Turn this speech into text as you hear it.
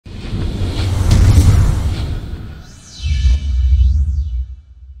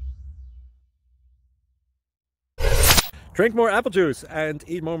Drink more apple juice and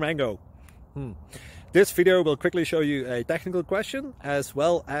eat more mango. This video will quickly show you a technical question as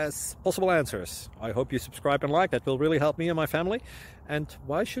well as possible answers. I hope you subscribe and like, that will really help me and my family. And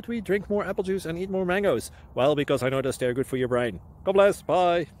why should we drink more apple juice and eat more mangoes? Well, because I noticed they're good for your brain. God bless,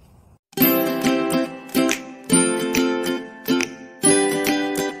 bye!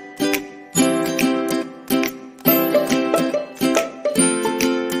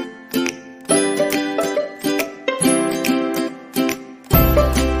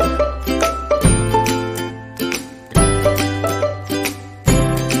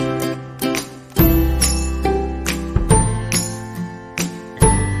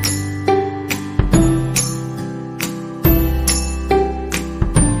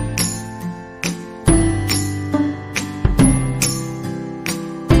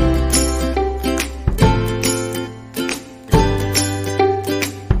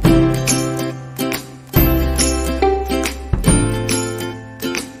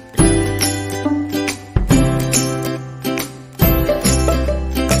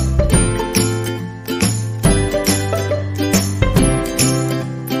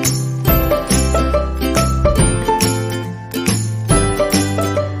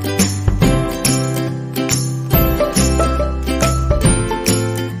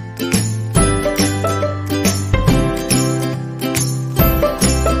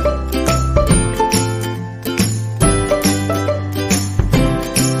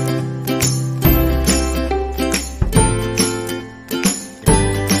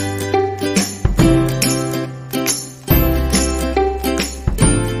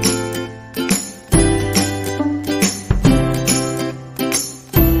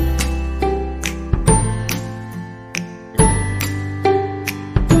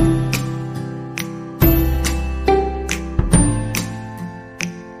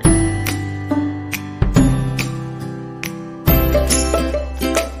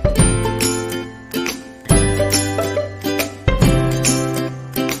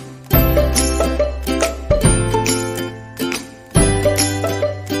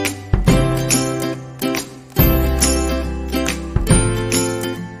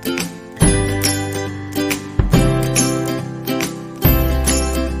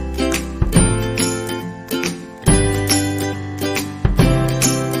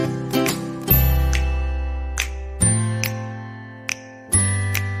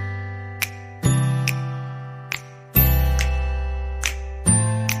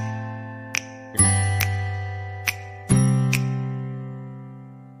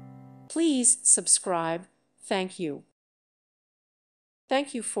 Please subscribe. Thank you.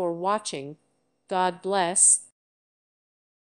 Thank you for watching. God bless.